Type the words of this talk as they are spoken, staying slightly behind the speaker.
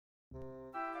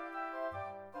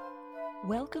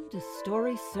Welcome to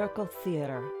Story Circle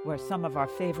Theater, where some of our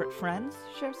favorite friends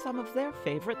share some of their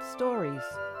favorite stories.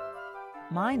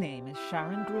 My name is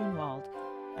Sharon Grunwald,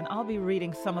 and I'll be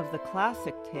reading some of the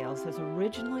classic tales as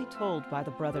originally told by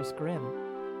the Brothers Grimm.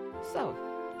 So,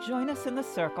 join us in the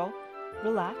circle,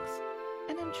 relax,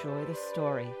 and enjoy the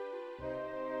story.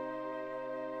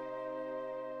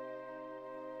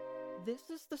 This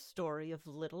is the story of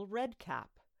Little Red Cap,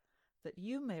 that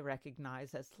you may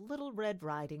recognize as Little Red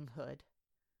Riding Hood.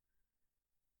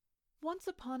 Once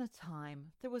upon a time,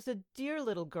 there was a dear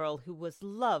little girl who was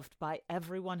loved by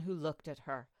everyone who looked at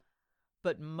her,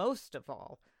 but most of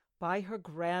all by her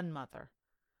grandmother.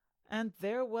 And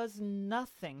there was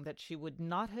nothing that she would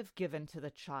not have given to the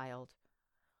child.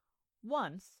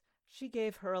 Once she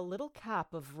gave her a little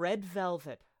cap of red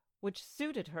velvet, which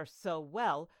suited her so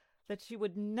well that she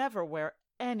would never wear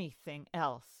anything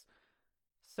else.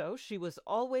 So she was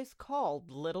always called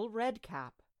Little Red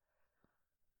Cap.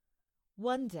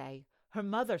 One day her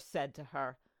mother said to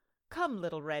her, "Come,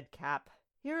 Little Red Cap,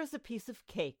 here is a piece of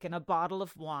cake and a bottle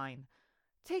of wine.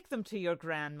 Take them to your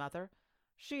grandmother.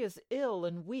 She is ill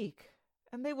and weak,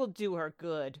 and they will do her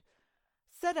good.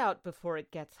 Set out before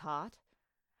it gets hot,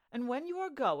 and when you are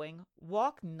going,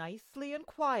 walk nicely and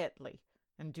quietly,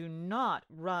 and do not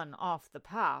run off the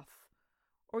path,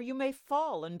 or you may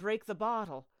fall and break the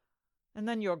bottle, and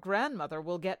then your grandmother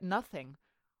will get nothing.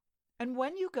 And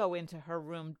when you go into her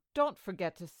room, don't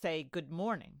forget to say good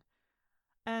morning.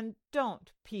 And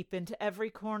don't peep into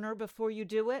every corner before you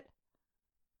do it."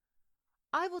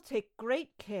 "I will take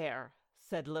great care,"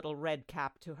 said Little Red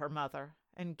Cap to her mother,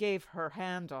 and gave her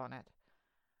hand on it.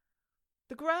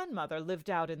 The grandmother lived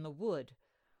out in the wood,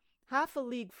 half a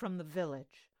league from the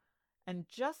village, and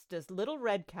just as Little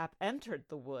Red Cap entered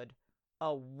the wood,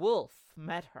 a wolf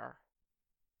met her.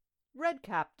 Red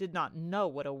Cap did not know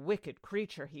what a wicked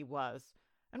creature he was,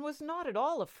 and was not at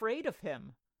all afraid of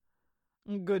him.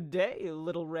 "Good day,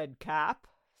 Little Red Cap,"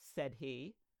 said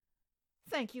he.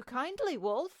 "Thank you kindly,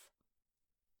 Wolf."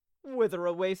 "Whither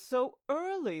away so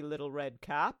early, Little Red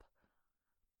Cap?"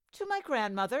 "To my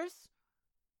grandmother's."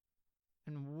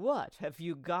 "And what have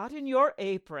you got in your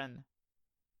apron?"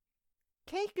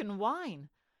 "Cake and wine.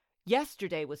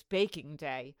 Yesterday was baking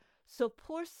day, so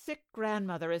poor sick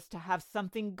grandmother is to have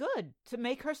something good to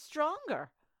make her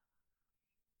stronger."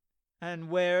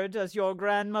 "And where does your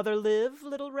grandmother live,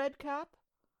 Little Red Cap?"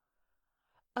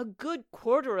 "A good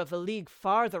quarter of a league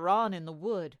farther on in the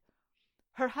wood.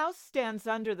 Her house stands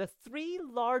under the 3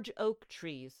 large oak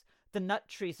trees. The nut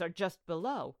trees are just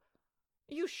below.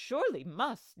 You surely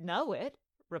must know it,"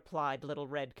 replied Little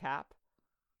Red Cap.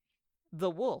 The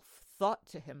wolf thought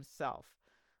to himself,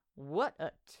 "What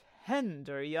a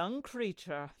tender young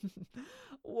creature!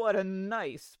 What a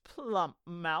nice plump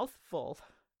mouthful!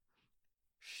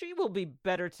 She will be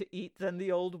better to eat than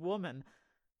the old woman.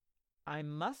 I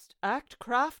must act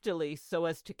craftily so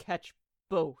as to catch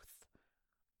both."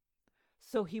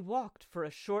 So he walked for a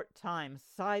short time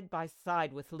side by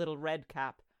side with Little Red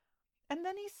Cap, and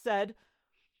then he said,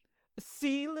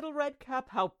 "See, Little Red Cap,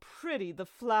 how pretty the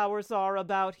flowers are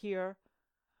about here.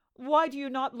 Why do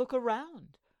you not look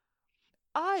around?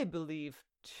 I believe,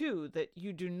 too, that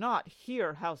you do not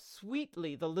hear how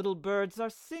sweetly the little birds are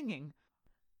singing.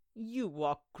 You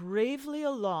walk gravely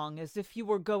along as if you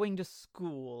were going to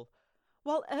school,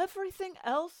 while everything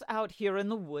else out here in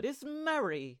the wood is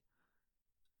merry."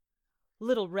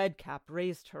 Little Red Cap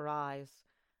raised her eyes,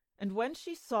 and when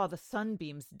she saw the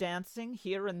sunbeams dancing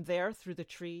here and there through the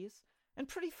trees, and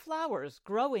pretty flowers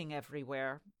growing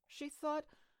everywhere, she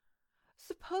thought,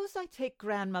 "Suppose I take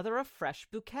grandmother a fresh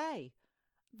bouquet.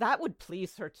 That would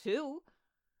please her, too.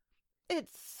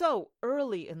 It's so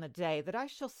early in the day that I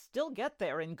shall still get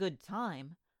there in good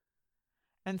time."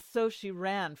 And so she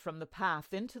ran from the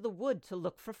path into the wood to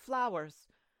look for flowers,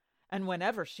 and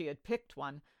whenever she had picked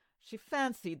one, she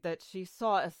fancied that she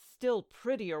saw a still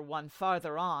prettier one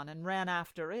farther on, and ran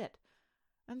after it,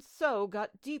 and so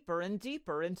got deeper and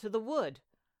deeper into the wood.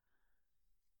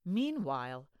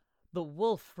 Meanwhile, the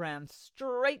wolf ran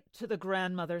straight to the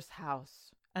grandmother's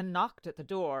house, and knocked at the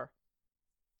door.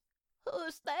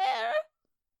 "Who's there?"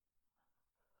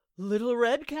 "Little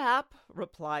Red Cap,"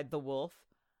 replied the wolf.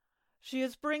 "She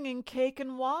is bringing cake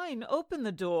and wine. Open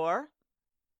the door."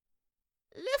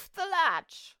 "Lift the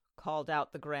latch," called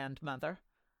out the grandmother.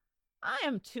 "I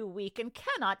am too weak and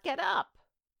cannot get up."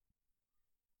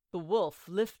 The wolf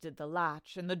lifted the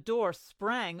latch, and the door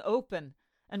sprang open,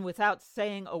 and without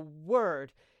saying a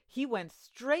word, he went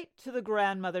straight to the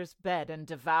grandmother's bed and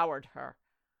devoured her.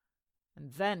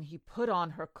 And then he put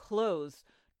on her clothes,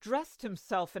 dressed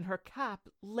himself in her cap,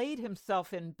 laid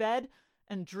himself in bed,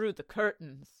 and drew the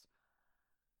curtains.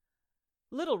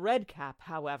 Little Redcap,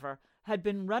 however, had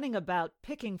been running about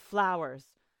picking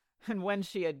flowers, and when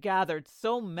she had gathered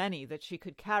so many that she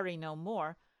could carry no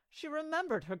more, she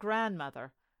remembered her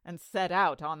grandmother and set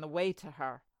out on the way to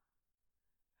her.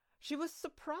 She was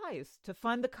surprised to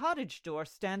find the cottage door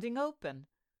standing open,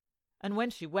 and when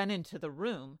she went into the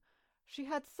room, she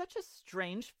had such a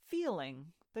strange feeling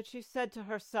that she said to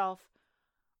herself,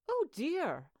 "Oh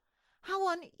dear,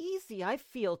 how uneasy I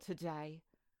feel today!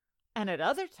 And at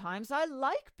other times I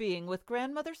like being with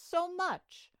grandmother so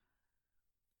much."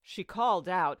 She called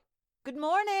out, "Good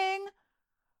morning,"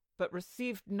 but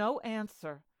received no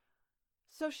answer.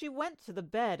 So she went to the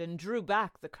bed and drew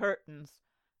back the curtains,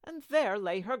 and there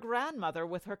lay her grandmother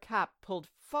with her cap pulled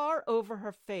far over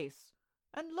her face,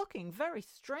 and looking very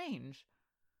strange.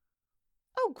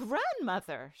 "Oh,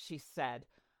 grandmother," she said,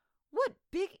 "what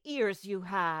big ears you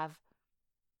have!"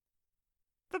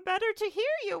 "The better to hear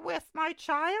you with, my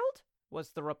child,"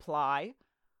 was the reply.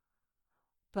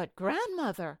 "But,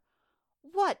 grandmother,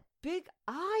 what big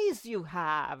eyes you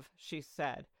have!" she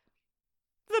said.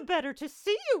 "The better to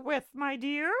see you with, my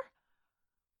dear."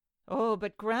 "Oh,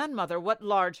 but, grandmother, what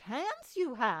large hands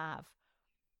you have!"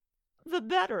 "The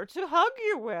better to hug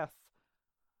you with."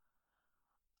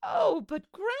 "Oh,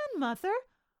 but, grandmother,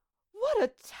 what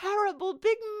a terrible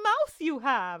big mouth you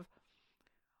have!"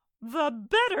 "The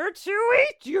better to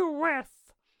eat you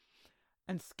with."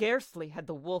 And scarcely had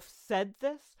the wolf said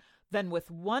this than with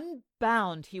one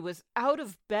bound he was out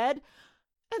of bed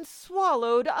and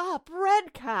swallowed up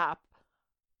Redcap.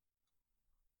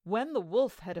 When the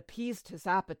wolf had appeased his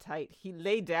appetite, he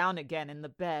lay down again in the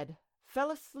bed,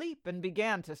 fell asleep, and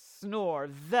began to snore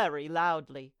very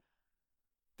loudly.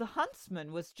 The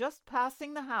huntsman was just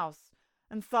passing the house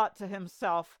and thought to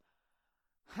himself,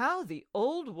 "How the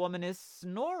old woman is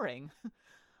snoring!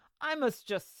 I must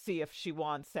just see if she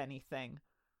wants anything."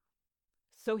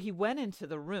 So he went into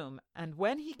the room, and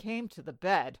when he came to the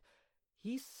bed,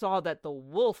 he saw that the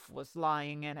wolf was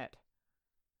lying in it.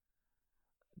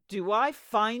 "Do I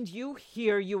find you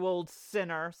here, you old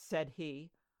sinner?" said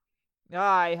he.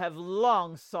 "I have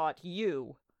long sought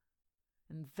you."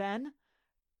 And then,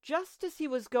 just as he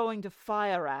was going to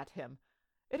fire at him,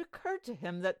 it occurred to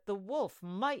him that the wolf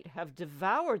might have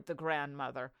devoured the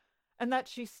grandmother, and that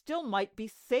she still might be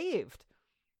saved.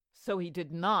 So he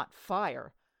did not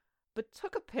fire, but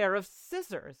took a pair of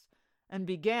scissors and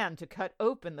began to cut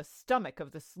open the stomach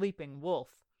of the sleeping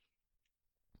wolf.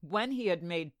 When he had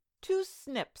made 2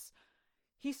 snips,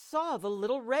 he saw the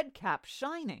little Redcap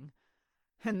shining,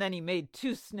 and then he made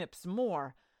 2 snips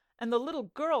more, and the little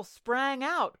girl sprang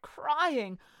out,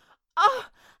 crying,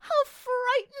 "Ah, how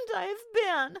frightened I have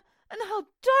been, and how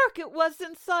dark it was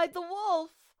inside the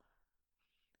wolf!"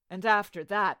 And after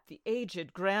that the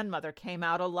aged grandmother came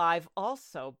out alive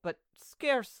also, but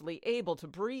scarcely able to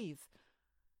breathe.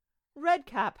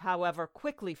 Redcap, however,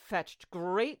 quickly fetched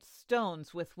great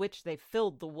stones with which they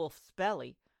filled the wolf's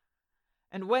belly.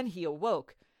 And when he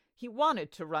awoke, he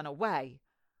wanted to run away,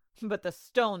 but the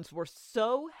stones were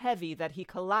so heavy that he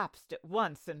collapsed at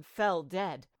once and fell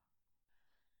dead.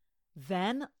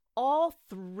 Then all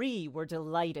 3 were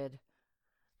delighted.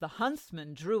 The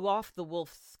huntsman drew off the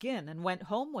wolf's skin and went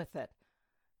home with it.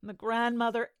 And the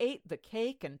grandmother ate the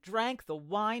cake and drank the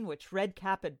wine which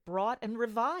Redcap had brought and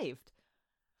revived.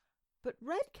 But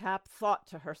Redcap thought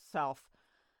to herself,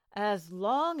 "As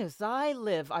long as I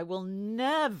live, I will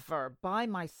never by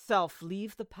myself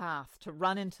leave the path to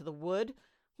run into the wood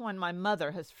when my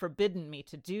mother has forbidden me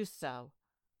to do so."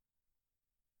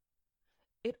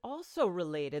 It also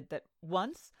related that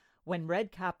once, when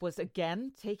Redcap was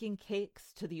again taking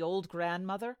cakes to the old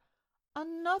grandmother,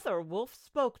 another wolf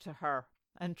spoke to her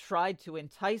and tried to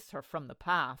entice her from the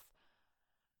path.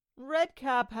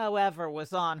 Redcap, however,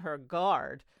 was on her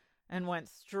guard and went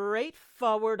straight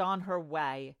forward on her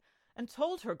way, and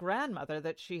told her grandmother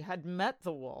that she had met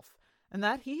the wolf, and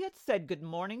that he had said good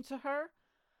morning to her,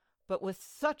 but with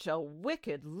such a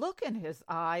wicked look in his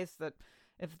eyes that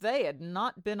if they had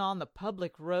not been on the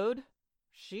public road,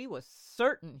 she was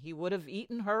certain he would have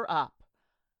eaten her up.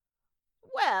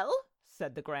 "Well,"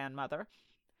 said the grandmother,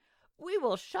 "we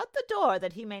will shut the door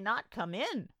that he may not come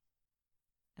in."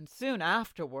 And soon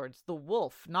afterwards the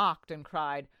wolf knocked and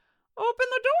cried, "Open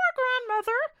the door,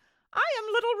 grandmother! I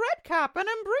am Little Redcap, and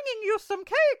am bringing you some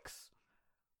cakes."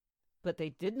 But they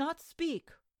did not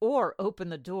speak or open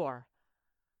the door.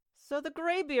 So the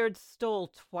graybeard stole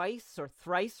twice or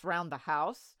thrice round the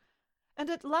house, and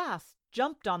at last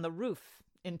jumped on the roof,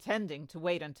 intending to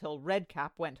wait until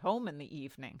Redcap went home in the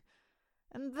evening,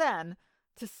 and then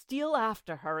to steal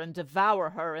after her and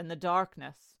devour her in the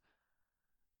darkness.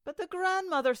 But the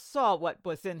grandmother saw what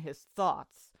was in his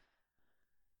thoughts,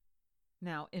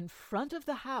 Now, in front of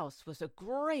the house was a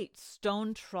great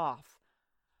stone trough.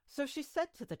 So she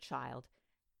said to the child,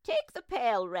 "Take the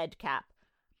pail, Redcap.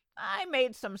 I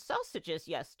made some sausages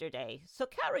yesterday, so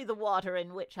carry the water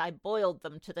in which I boiled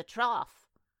them to the trough."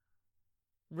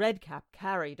 Redcap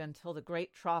carried until the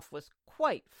great trough was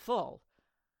quite full,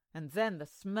 and then the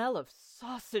smell of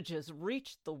sausages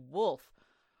reached the wolf.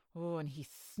 Oh, and he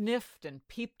sniffed and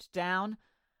peeped down,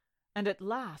 and at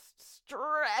last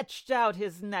stretched out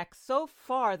his neck so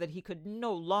far that he could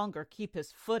no longer keep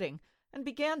his footing, and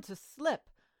began to slip,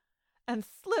 and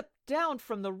slipped down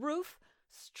from the roof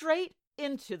straight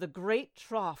into the great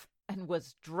trough, and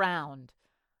was drowned.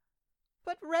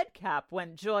 But Redcap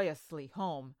went joyously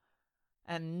home,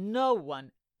 and no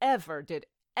one ever did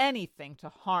anything to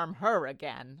harm her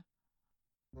again.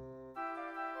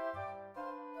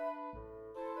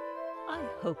 I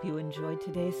hope you enjoyed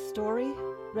today's story,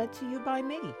 read to you by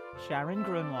me, Sharon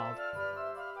Grunwald.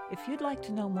 If you'd like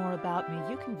to know more about me,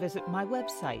 you can visit my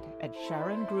website at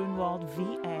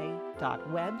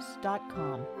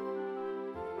sharongrunwaldva.webs.com.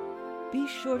 Be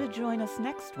sure to join us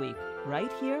next week,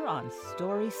 right here on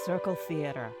Story Circle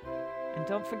Theater. And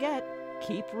don't forget,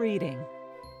 keep reading.